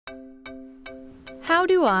How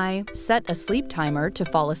do I set a sleep timer to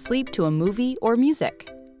fall asleep to a movie or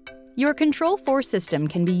music? Your Control4 system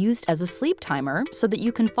can be used as a sleep timer so that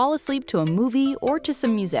you can fall asleep to a movie or to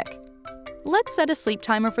some music. Let's set a sleep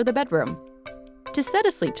timer for the bedroom. To set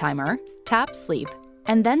a sleep timer, tap Sleep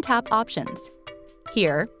and then tap Options.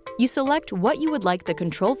 Here, you select what you would like the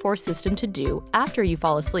Control4 system to do after you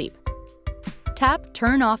fall asleep. Tap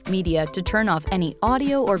Turn Off Media to turn off any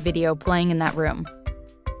audio or video playing in that room.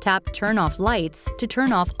 Tap Turn Off Lights to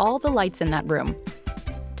turn off all the lights in that room.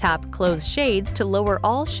 Tap Close Shades to lower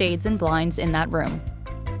all shades and blinds in that room.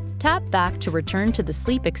 Tap Back to return to the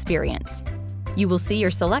sleep experience. You will see your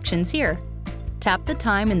selections here. Tap the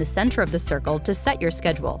time in the center of the circle to set your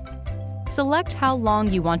schedule. Select how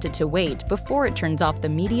long you want it to wait before it turns off the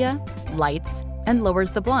media, lights, and lowers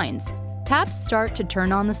the blinds. Tap Start to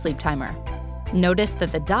turn on the sleep timer. Notice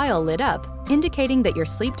that the dial lit up, indicating that your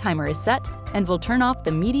sleep timer is set and will turn off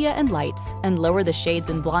the media and lights and lower the shades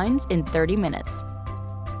and blinds in 30 minutes.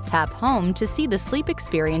 Tap Home to see the sleep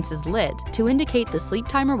experience is lit to indicate the sleep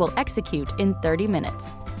timer will execute in 30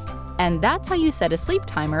 minutes. And that's how you set a sleep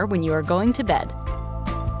timer when you are going to bed.